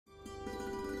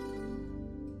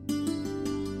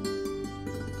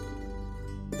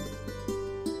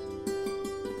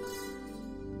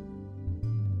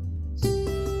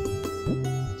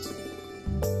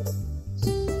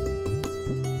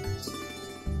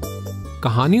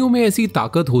कहानियों में ऐसी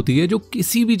ताकत होती है जो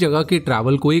किसी भी जगह के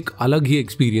ट्रैवल को एक अलग ही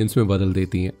एक्सपीरियंस में बदल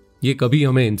देती हैं। ये कभी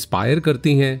हमें इंस्पायर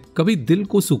करती हैं, कभी दिल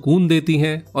को सुकून देती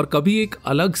हैं और कभी एक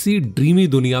अलग सी ड्रीमी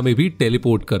दुनिया में भी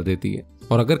टेलीपोर्ट कर देती हैं।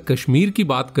 और अगर कश्मीर की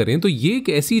बात करें तो ये एक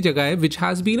ऐसी जगह है which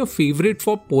has been a favourite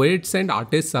for poets and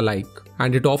artists alike,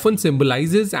 and it often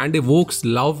symbolizes and evokes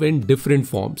love in different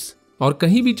forms. और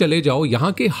कहीं भी चले जाओ,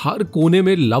 यहाँ के हर कोने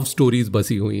में लव स्टोरीज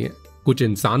बसी हुई हैं। कुछ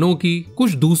इंसानों की,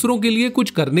 कुछ दूसरों के लिए कुछ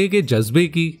करने के जज्बे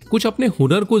की, कुछ अपने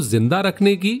हुनर को जिंदा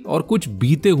रखने की और कुछ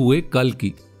बीते हुए कल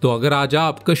की। तो अगर आज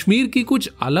आप कश्मीर की कुछ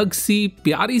अलग सी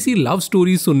प्यारी सी लव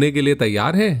स्टोरी सुनने के लिए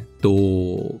तैयार हैं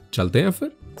तो चलते हैं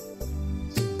फिर।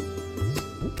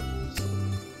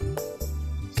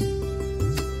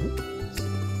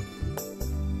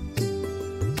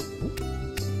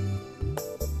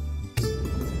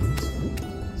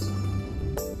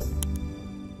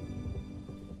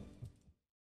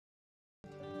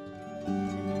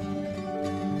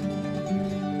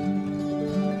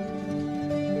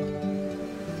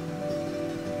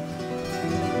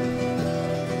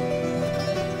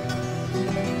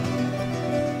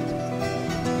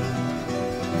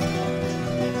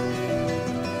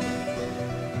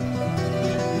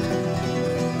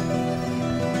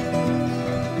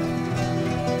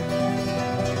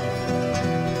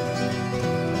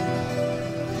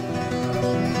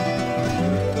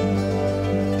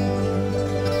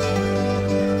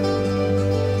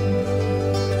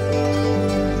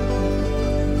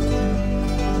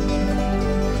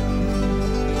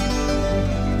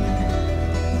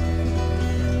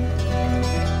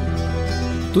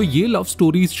 तो ये लव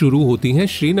स्टोरीज शुरू होती हैं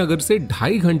श्रीनगर से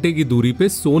 2.5 घंटे की दूरी पे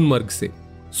सोनमर्ग से।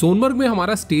 सोनमर्ग में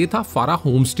हमारा स्टे था फारा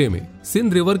होमस्टे में।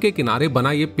 सिंध रिवर के किनारे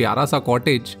बना ये प्यारा सा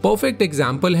कॉटेज परफेक्ट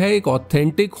एग्जाम्पल है एक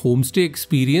ऑथेंटिक होमस्टे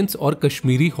एक्सपीरियंस और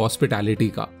कश्मीरी हॉस्पिटैलिटी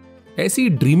का। ऐसी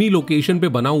ड्रीमी लोकेशन पे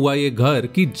बना हुआ ये घर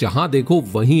कि जहां देखो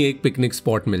वहीं एक पिकनिक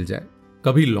स्पॉट मिल जाए।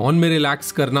 कभी लॉन में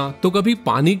रिलैक्स करना तो कभी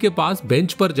पानी के पास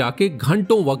बेंच पर जाके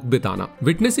घंटों वक्त बिताना।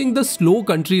 Witnessing the slow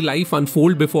country life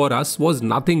unfold before us was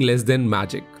nothing less than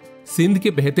magic. Sindh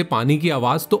के बहते पानी की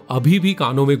आवाज तो अभी भी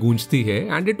कानों में गूंजती है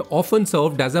and it often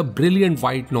served as a brilliant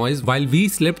white noise while we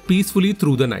slept peacefully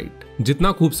through the night.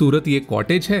 जितना खूबसूरत ये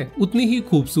कॉटेज है उतनी ही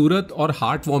खूबसूरत और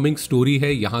हार्ट वार्मिंग स्टोरी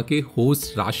है यहाँ के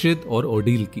होस्ट राशिद और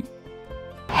ओडील की।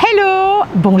 Hello,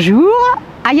 bonjour,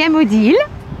 I am Odile.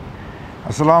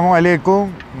 Assalamu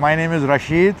alaikum. My name is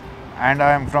Rashid and I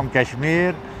am from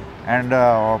Kashmir and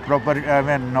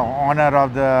owner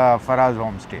of the Farah's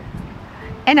Homestay.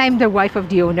 And I'm the wife of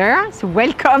the owner, so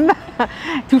welcome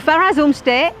to Farah's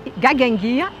Homestay,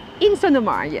 Gagangir in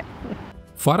Sonmarg.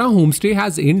 Farah Homestay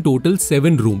has in total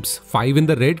 7 rooms, 5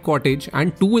 in the red cottage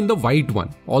and 2 in the white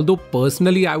one. Although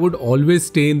personally I would always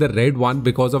stay in the red one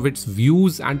because of its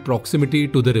views and proximity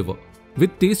to the river.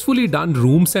 With tastefully done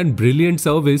rooms and brilliant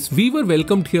service, we were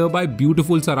welcomed here by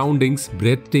beautiful surroundings,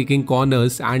 breathtaking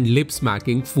corners and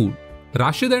lip-smacking food.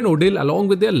 Rashid and Odile, along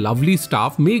with their lovely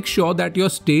staff, make sure that your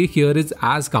stay here is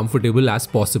as comfortable as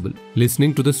possible.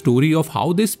 Listening to the story of how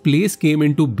this place came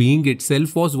into being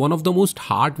itself was one of the most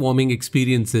heartwarming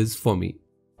experiences for me.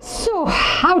 So,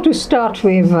 how to start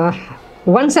with?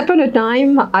 Once upon a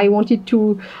time, I wanted to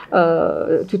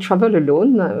travel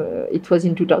alone. It was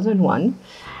in 2001.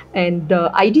 And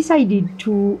I decided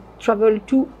to travel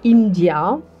to India.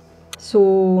 So,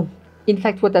 in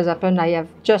fact, what has happened, I have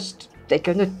just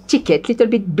taken a ticket, little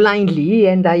bit blindly,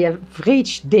 and I have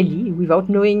reached Delhi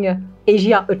without knowing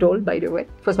Asia at all, by the way.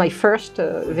 It was my first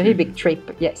very big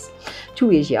trip, yes,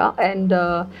 to Asia. And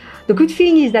the good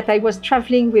thing is that I was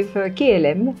traveling with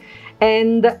KLM,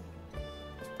 and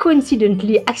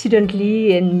coincidentally,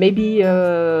 accidentally, and maybe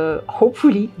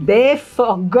hopefully, they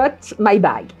forgot my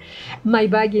bag. My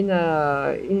bag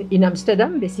in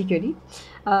Amsterdam, basically.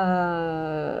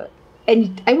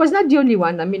 And I was not the only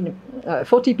one. I mean,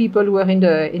 40 people were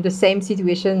in the same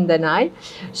situation than I.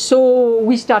 So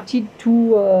we started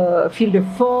to fill the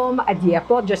form at the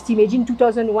airport. Just imagine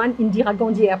 2001 Indira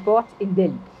Gandhi Airport in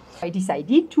Delhi. I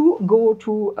decided to go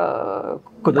to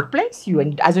Connaught Place.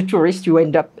 As a tourist, you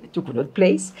end up to Connaught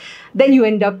Place. Then you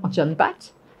end up on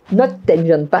Janpat, not 10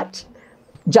 Janpat,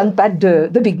 Janpat,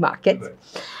 the big market.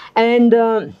 And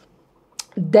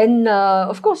then,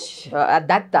 of course, at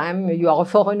that time, you are a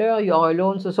foreigner, you are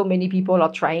alone, so many people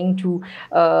are trying to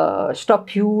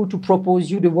stop you, to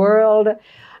propose you the world,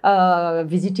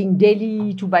 visiting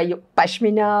Delhi to buy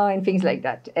pashmina and things like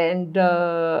that. And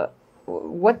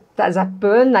what has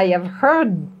happened, I have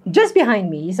heard just behind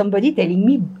me somebody telling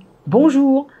me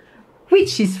bonjour,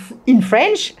 which is in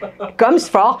French, comes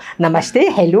for namaste,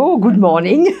 hello, good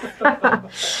morning.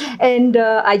 And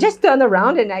I just turned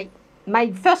around and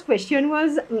my first question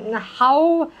was,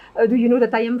 how do you know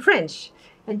that I am French?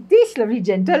 And this lovely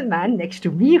gentleman next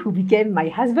to me, who became my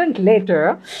husband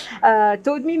later,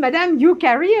 told me, Madame, you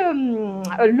carry a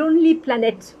Lonely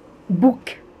Planet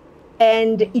book,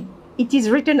 and it is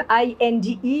written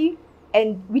INDE,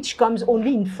 and which comes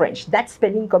only in French. That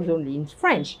spelling comes only in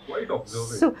French. Quite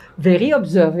observing. So very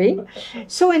observing.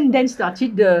 So, and then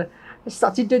started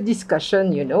the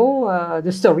discussion, you know,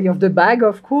 the story of the bag,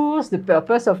 of course, the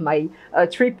purpose of my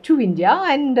trip to India,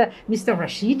 and Mr.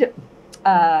 Rashid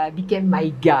became my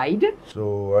guide.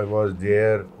 So I was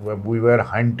there. We were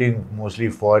hunting mostly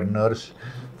foreigners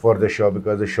for the shop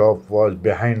because the shop was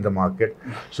behind the market.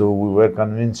 So we were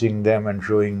convincing them and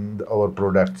showing our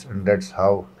products, and that's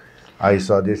how I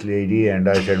saw this lady and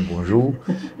I said bonjour,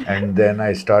 and then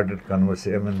I started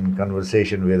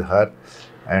conversation with her,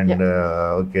 and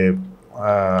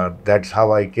that's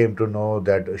how I came to know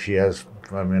that she has,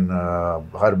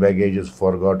 her baggage is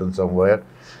forgotten somewhere,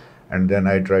 and then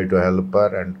I tried to help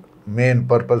her, and main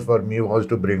purpose for me was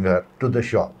to bring her to the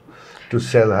shop to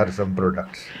sell her some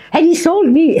products. And he sold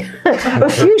me a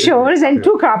few shawls and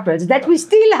 2 carpets that we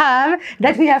still have,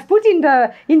 that we have put in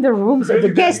the rooms, the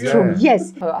guest room.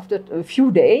 Yes. After a few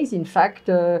days, in fact,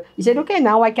 he said, okay,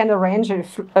 now I can arrange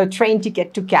a train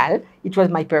ticket to Cal. It was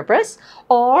my purpose.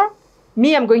 Or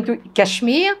me, I'm going to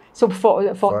Kashmir, so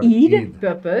for Eid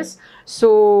purpose.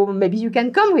 So maybe you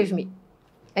can come with me.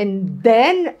 And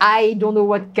then I don't know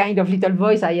what kind of little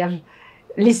voice I have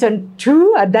listened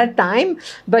to at that time,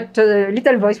 but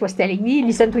little voice was telling me,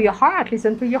 listen to your heart,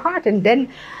 listen to your heart. And then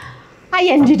I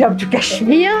ended up to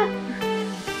Kashmir.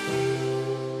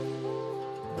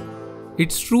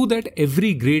 It's true that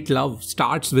every great love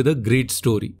starts with a great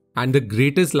story. And the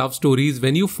greatest love story is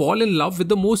when you fall in love with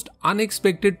the most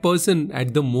unexpected person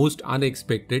at the most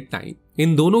unexpected time.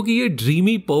 इन दोनों की ये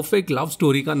dreamy perfect love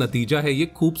story का नतीजा है ये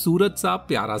खूबसूरत सा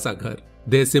प्यारा सा घर.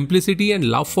 Their simplicity and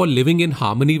love for living in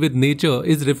harmony with nature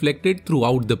is reflected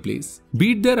throughout the place.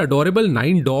 Be it their adorable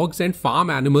 9 dogs and farm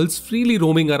animals freely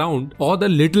roaming around, or the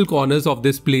little corners of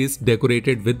this place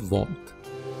decorated with warmth.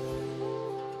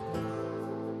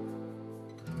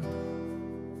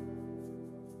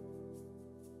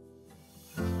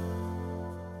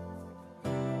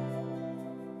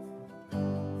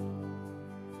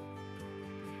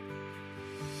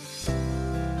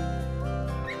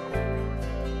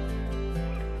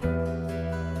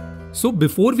 So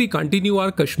before we continue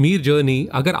our Kashmir journey,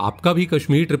 अगर आपका भी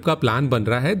Kashmir trip का plan बन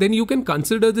रहा है, then you can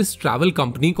consider this travel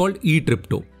company called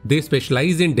eTripto. They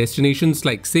specialize in destinations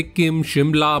like Sikkim,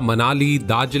 Shimla, Manali,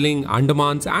 Darjeeling,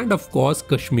 Andamans, and of course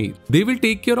Kashmir. They will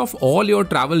take care of all your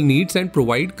travel needs and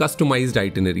provide customized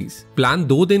itineraries. Plan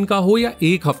 2 दिन का हो या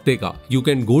 1 हफ्ते का, you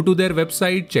can go to their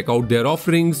website, check out their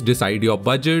offerings, decide your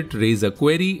budget, raise a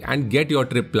query, and get your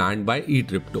trip planned by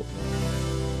eTripto.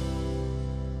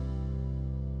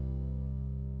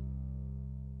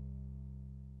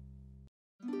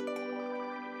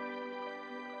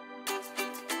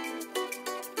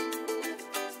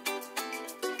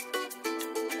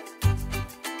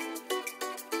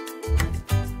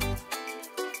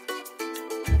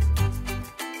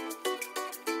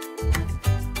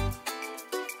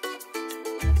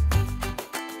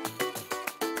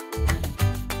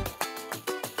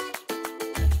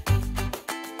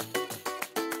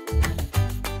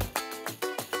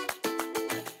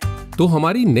 तो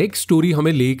हमारी next story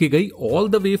हमें लेके गई all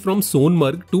the way from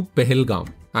Sonamarg to Pahalgam,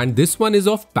 and this one is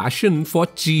of passion for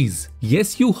चीज.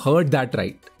 Yes, you heard that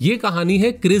right. ये कहानी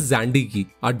है Chris जैंडी की,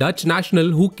 अ Dutch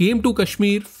national who came to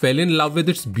Kashmir, fail in love with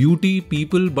its beauty,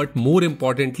 people, but more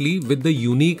importantly with the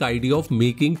unique idea of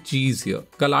making cheese here.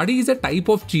 Kaladi is a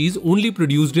type of cheese only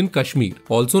produced in Kashmir,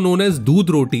 also known as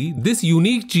doodh roti. This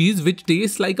unique cheese, which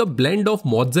tastes like a blend of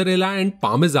mozzarella and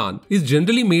parmesan, is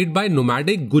generally made by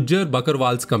nomadic Gujjar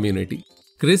Bakarwals community.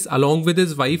 Chris, along with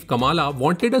his wife Kamala,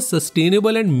 wanted a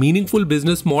sustainable and meaningful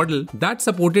business model that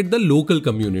supported the local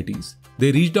communities. They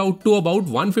reached out to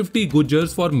about 150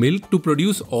 Gujjars for milk to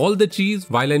produce all the cheese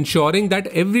while ensuring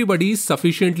that everybody is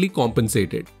sufficiently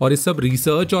compensated. और इस सब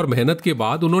research और मेहनत के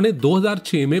बाद उन्होंने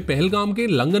 2006 में पहलगाम के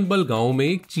लंगनबल गांव में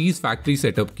एक चीज फैक्ट्री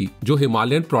सेटअप की, जो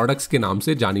हिमालयन प्रोडक्ट्स के नाम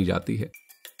से जानी जाती है.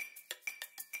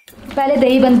 पहले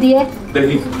दही बनती है,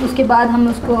 दही, उसके बाद हम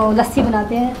उसको लस्सी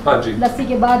बनाते हैं. हाँ जी. लस्सी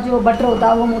के बाद जो बटर होता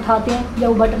है वो हम उठाते हैं या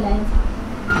वो बटर लाएं,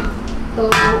 तो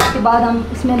उसके बाद हम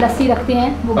इसमें लस्सी रखते हैं,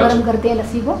 वो गर्म करते हैं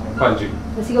लस्सी को. हाँ जी.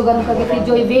 लस्सी को गर्म करके फिर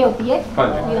जो ये वे होती है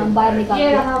फिर हम बाहर निकालते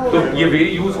हैं. तो ये वे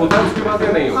यूज होता है उसके बाद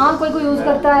या नहीं होता? हाँ, कोई कोई यूज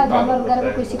करता है नमक वगैरह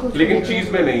में, किसी को. लेकिन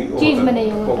चीज में नहीं. चीज में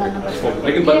नहीं होता नमक.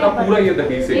 लेकिन बनता पूरा ये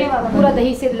दही से, पूरा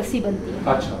दही से लस्सी बनती है.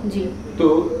 अच्छा जी.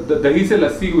 तो दही से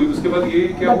लस्सी हुई, उसके बाद ये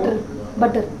क्या हुआ?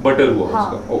 बटर हुआ हाँ।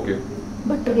 उसका, ओके।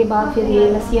 बटर के बाद फिर ये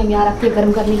लस्सी हम यहाँ रखते हैं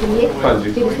गर्म करने के लिए। हाँ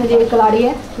जी। फिर इसमें जो कलाड़ी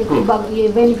है ये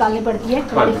वे निकालनी पड़ती है,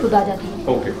 कलाड़ी खुद आ जाती है।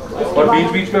 ओके। और बीच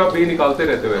बीच में आप ये निकालते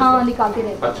रहते हो? हाँ, निकालते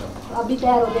रहते हैं। अच्छा। अभी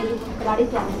तैयार हो जाएगी कलाड़ी,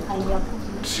 तैयार खाएंगे आप।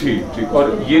 ठीक ठीक। और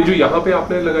ये जो यहाँ पे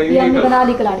आपने लगाई ये हमने बना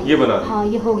ली कलाड़ी, ये बना ली? हाँ,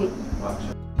 ये हो गई। अच्छा।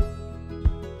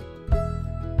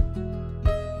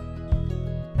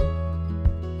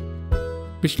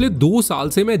 पिछले 2 साल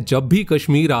से मैं जब भी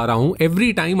कश्मीर आ रहा हूं,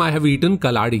 every time I have eaten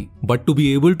kalari, but to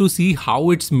be able to see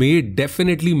how it's made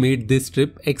definitely made this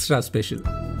trip extra special.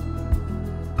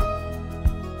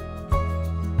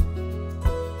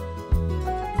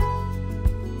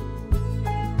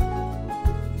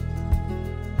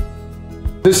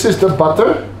 This is the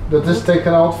butter that is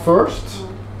taken out first.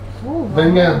 Then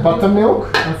you have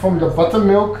buttermilk, and from the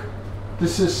buttermilk,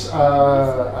 this is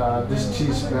this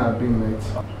cheese being made.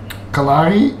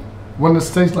 Kalari, when it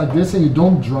stays like this and you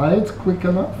don't dry it quick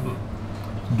enough,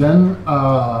 then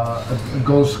it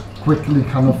goes quickly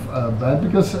kind of bad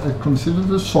because it's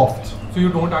considered as soft. So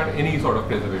you don't add any sort of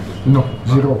preservative? No,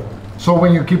 zero. So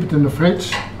when you keep it in the fridge,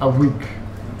 a week.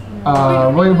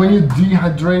 When you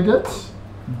dehydrate it,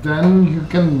 then you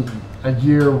can a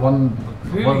year,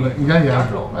 Really?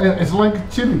 yeah. It's like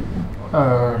chili.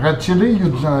 Red chili, you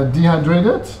dehydrate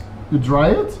it, you dry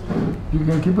it, you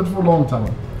can keep it for a long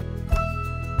time.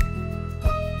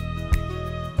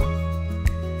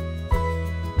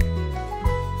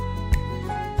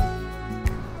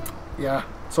 Yeah,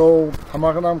 so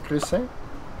हमारा नाम Chris है,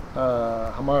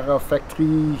 हमारा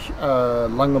factory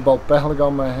लंगबाल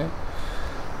Pahalgam में है।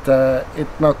 तो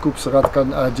इतना खूबसूरत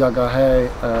जगह है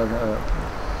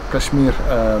कश्मीर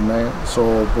में, सो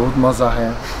बहुत मज़ा है।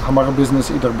 हमारा बिजनेस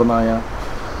इधर बनाया,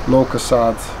 लोग के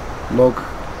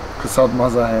साथ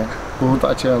मज़ा है, बहुत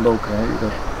अच्छे लोग हैं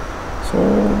इधर, सो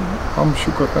हम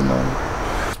शुक्र करना है।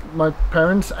 My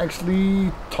parents actually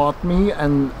taught me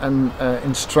and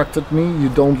instructed me, you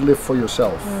don't live for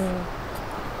yourself.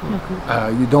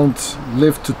 You don't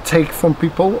live to take from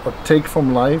people or take from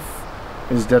life,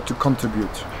 is there to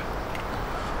contribute.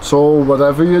 So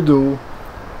whatever you do,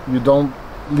 you don't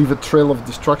leave a trail of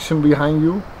destruction behind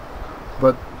you,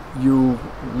 but you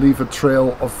leave a trail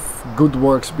of good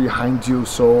works behind you,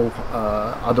 so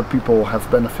other people have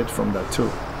benefit from that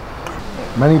too.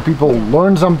 Many people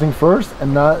learn something first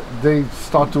and now they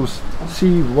start to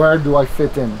see where do I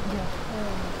fit in.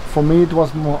 For me it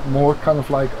was more kind of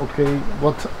like, okay,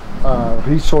 what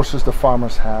resources the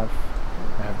farmers have.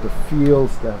 They have the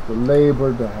fields, they have the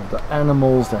labor, they have the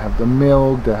animals, they have the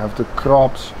milk, they have the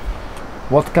crops.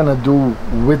 What can I do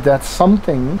with that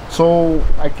something? So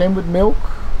I came with milk.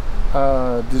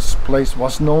 This place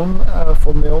was known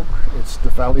for milk. It's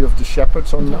the Valley of the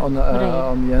Shepherds on the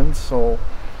end. So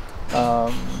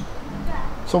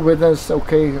with us,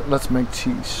 okay, let's make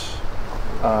cheese.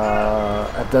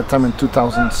 At that time in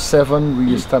 2007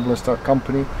 we established our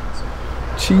company.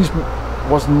 Cheese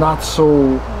was not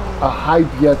so a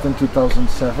hype yet in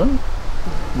 2007.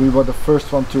 We were the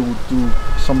first one to do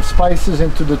some spices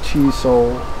into the cheese,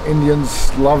 so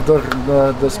Indians love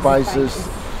the spices.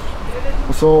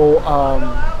 So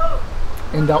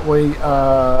in that way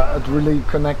it really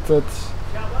connected.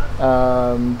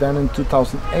 Then in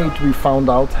 2008 we found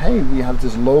out, hey, we have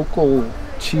this local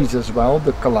cheese as well,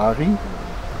 the Kalari.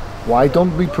 Why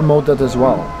don't we promote that as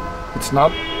well? It's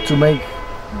not to make,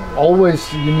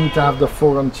 always you need to have the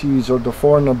foreign cheese or the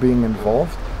foreigner being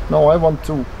involved. No, I want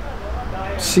to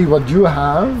see what you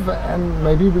have and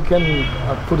maybe we can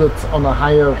put it on a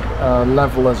higher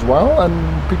level as well and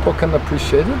people can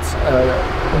appreciate it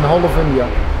in the whole of India.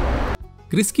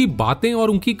 Chris की बातें और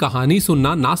उनकी कहानी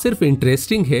सुनना ना सिर्फ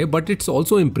interesting है, but it's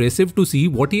also impressive to see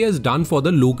what he has done for the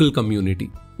local community.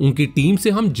 उनकी टीम से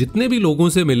हम जितने भी लोगों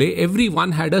से मिले,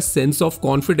 everyone had a sense of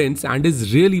confidence and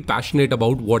is really passionate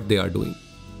about what they are doing.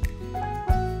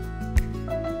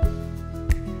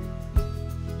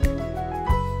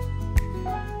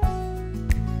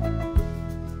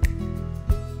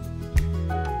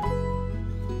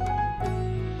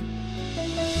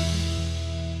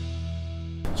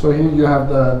 So here you have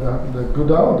the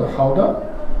Gouda or the Gouda.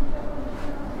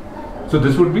 So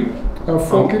this would be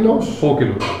 4 kilos. 4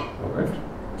 kilos. All right.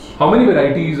 How many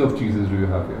varieties of cheeses do you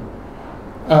have here?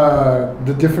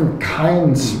 The different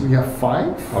kinds we have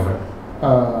 5. Okay.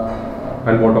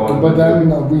 And what all? But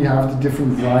then we have the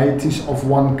different varieties of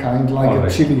one kind, like a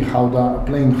chili Gouda, a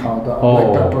plain Gouda, a black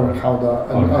pepper Gouda,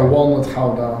 and a walnut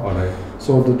Gouda. All right.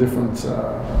 So the different.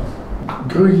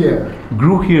 Gruyere.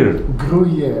 Gruyere.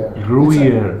 Gruyere.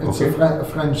 Gruyere. It's okay. a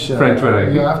French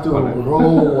variety. You have to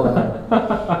roll.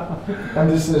 And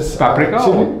this is paprika.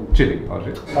 Chili. Chili. All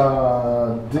right.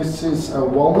 This is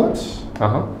walnuts.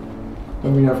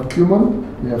 Then we have a cumin,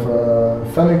 we have a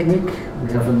fenugreek,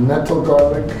 we have a nettle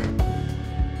garlic.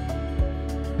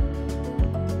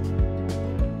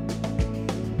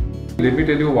 Let me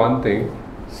tell you one thing.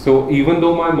 So even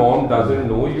though my mom doesn't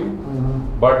know you,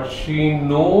 but she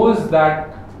knows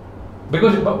that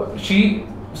because she.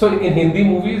 So in Hindi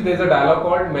movies, there's a dialogue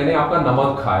called "मैंने आपका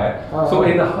नमक खाया है." So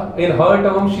in her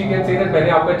terms, she can say that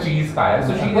मैंने आपका cheese खाया है.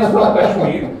 So she is from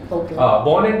Kashmir,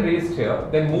 born and raised here,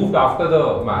 then moved after the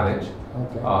marriage.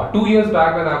 2 years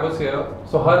back when I was here,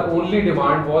 so her only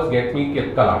demand was get me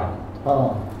kalad.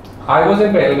 I was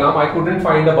in Pahalgam. I couldn't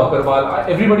find a bakarwal.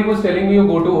 Everybody was telling me you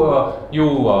go to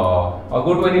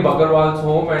any bakarwal's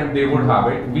home and they would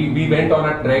have it. We went on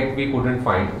a trek. We couldn't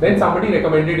find. Then somebody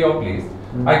recommended your place.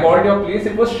 I called your place.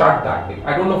 It was shut that day.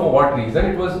 I don't know for what reason.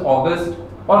 It was August,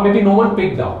 or maybe no one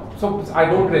picked up. So I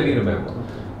don't really remember.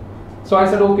 So I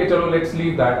said, okay, chalo, let's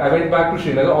leave that. I went back to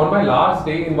Srinagar on my last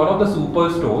day in one of the super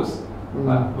stores.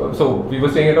 So we were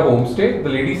staying at a homestay.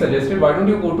 The lady suggested, why don't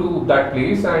you go to that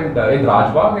place and in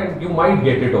Rajbagh and you might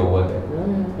get it over there.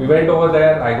 We went over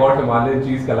there. I got Himalayan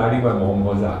cheese kaladi. My mom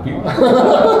was happy.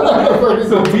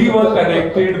 So we were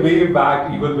connected way back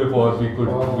even before we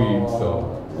could meet.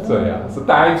 So yeah. So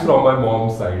thanks from my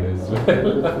mom's side as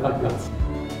well.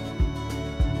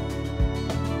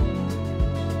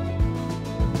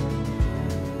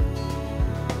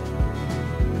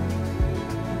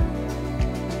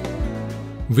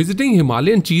 Visiting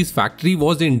Himalayan cheese factory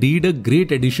was indeed a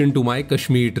great addition to my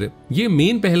Kashmir trip. ये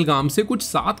main Pahalgam से कुछ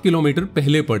 7 kilometre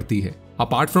पहले पड़ती है.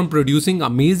 Apart from producing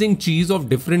amazing cheese of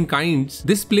different kinds,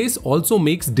 this place also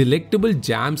makes delectable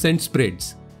jams and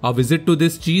spreads. A visit to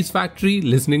this cheese factory,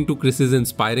 listening to Chris's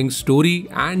inspiring story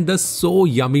and the so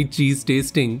yummy cheese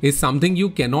tasting is something you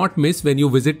cannot miss when you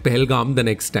visit Pahalgam the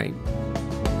next time.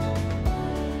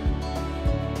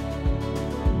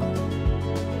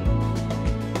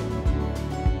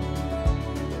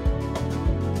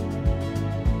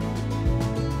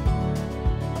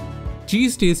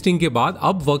 चीज testing के बाद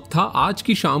अब वक्त था आज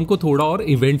की शाम को थोड़ा और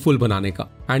इवेंटफुल बनाने का.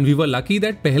 And we were lucky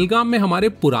that Pahalgam में हमारे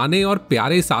पुराने और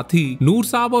प्यारे साथी नूर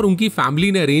साहब और उनकी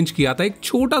फैमिली ने अरेंज किया था एक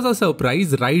छोटा सा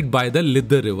surprise ride by the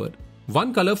Lidder river.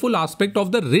 One colorful aspect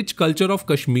of the rich culture of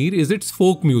Kashmir is its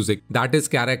folk music that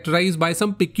is characterized by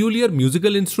some peculiar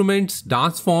musical instruments,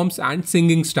 dance forms and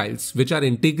singing styles which are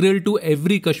integral to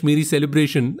every Kashmiri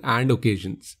celebration and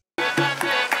occasions.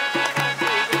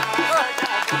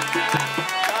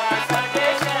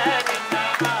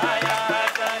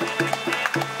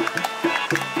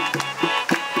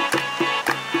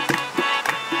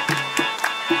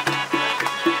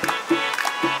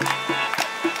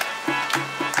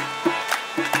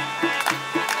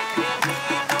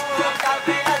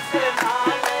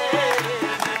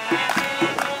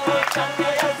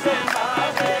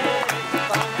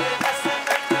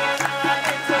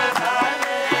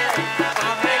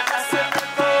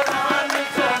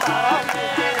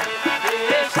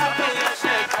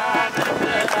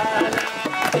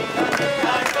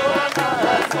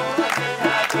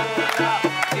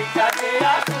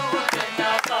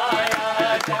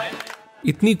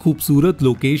 इतनी खूबसूरत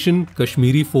location,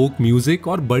 Kashmiri folk music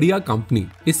और बढ़िया company,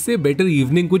 इससे better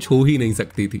evening कुछ हो ही नहीं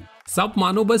सकती थी. सब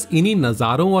मानो बस इन्हीं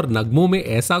नजारों और नगमों में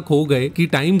ऐसा खो गए कि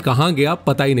टाइम कहाँ गया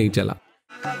पता ही नहीं चला.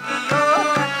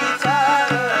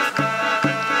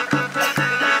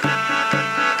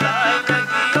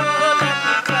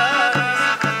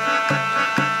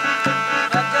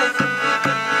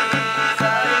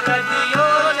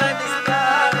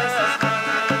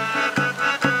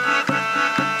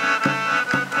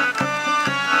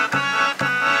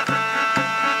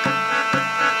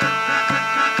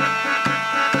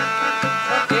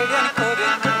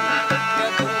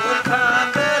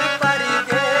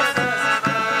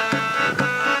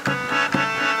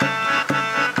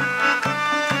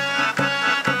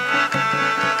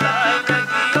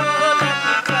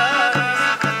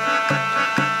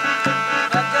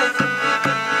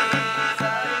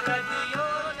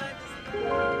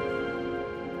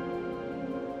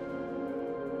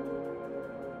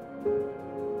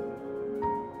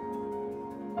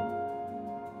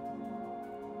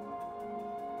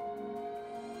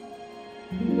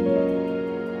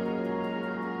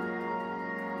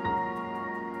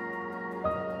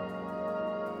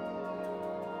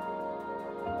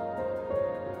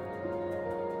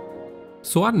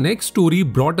 So our next story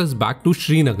brought us back to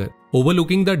Srinagar.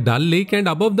 Overlooking the Dal Lake and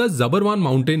above the Zabarwan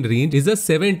mountain range is a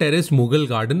 7-terraced Mughal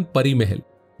garden, Pari Mahal.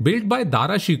 Built by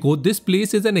Dara Shikoh, this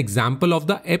place is an example of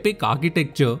the epic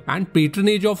architecture and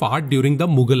patronage of art during the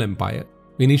Mughal Empire.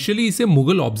 Initially इसे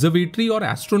Mughal observatory और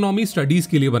astronomy studies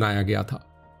के लिए बनाया गया था.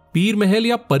 पीर महल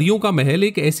या परियों का महल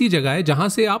एक ऐसी जगह है जहां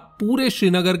से आप पूरे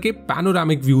श्रीनगर के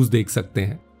पैनोरामिक व्यूज देख सकते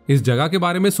हैं। इस जगह के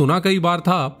बारे में सुना कई बार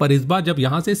था, पर इस बार जब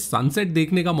यहां से सनसेट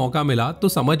देखने का मौका मिला तो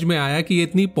समझ में आया कि ये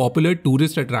इतनी पॉपुलर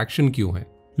टूरिस्ट अट्रैक्शन क्यों है।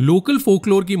 लोकल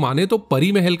फोकलोर की माने तो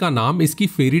परी महल का नाम इसकी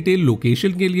फेरी टेल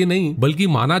लोकेशन के लिए नहीं, बल्कि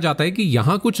माना जाता है कि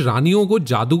यहाँ कुछ रानियों को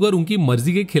जादूगर उनकी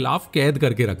मर्जी के खिलाफ कैद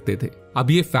करके रखते थे।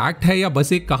 अब ये फैक्ट है या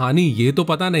बस एक कहानी ये तो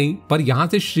पता नहीं, पर यहाँ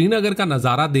से श्रीनगर का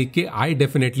नजारा देख के I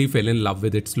definitely fail in love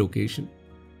with its location.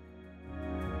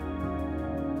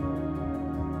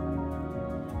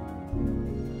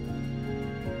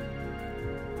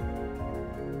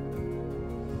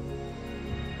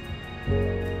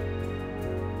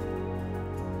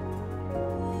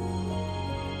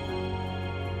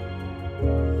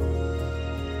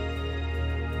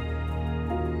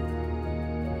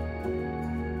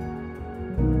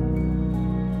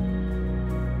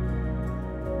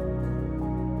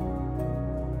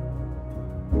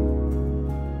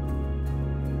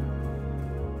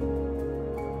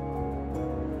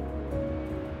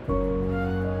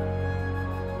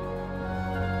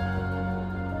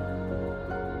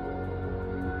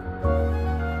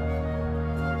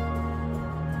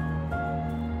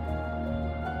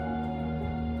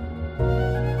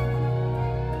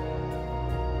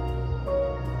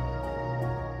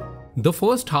 The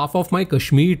first half of my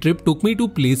Kashmir trip took me to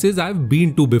places I've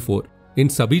been to before. इन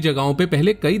सभी जगहों पे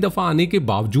पहले कई दफा आने के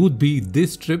बावजूद भी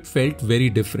this trip felt very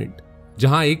different.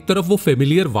 जहां एक तरफ वो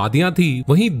फेमिलियर वादियां थी,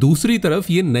 वहीं दूसरी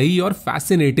तरफ ये नई और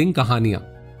फैसिनेटिंग कहानियां।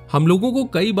 हम लोगों को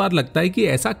कई बार लगता है कि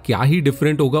ऐसा क्या ही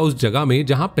डिफरेंट होगा उस जगह में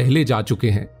जहां पहले जा चुके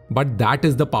हैं, but that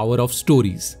is the power of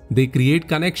stories. They create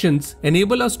connections,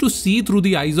 enable us to see through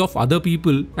the eyes of other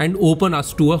people and open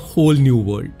us to a whole new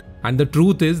world. And the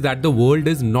truth is that the world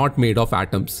is not made of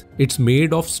atoms. It's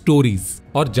made of stories.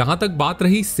 और जहां तक बात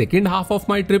रही second half of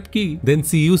my trip की, then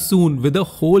see you soon with a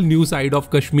whole new side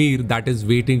of Kashmir that is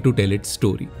waiting to tell its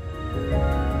story.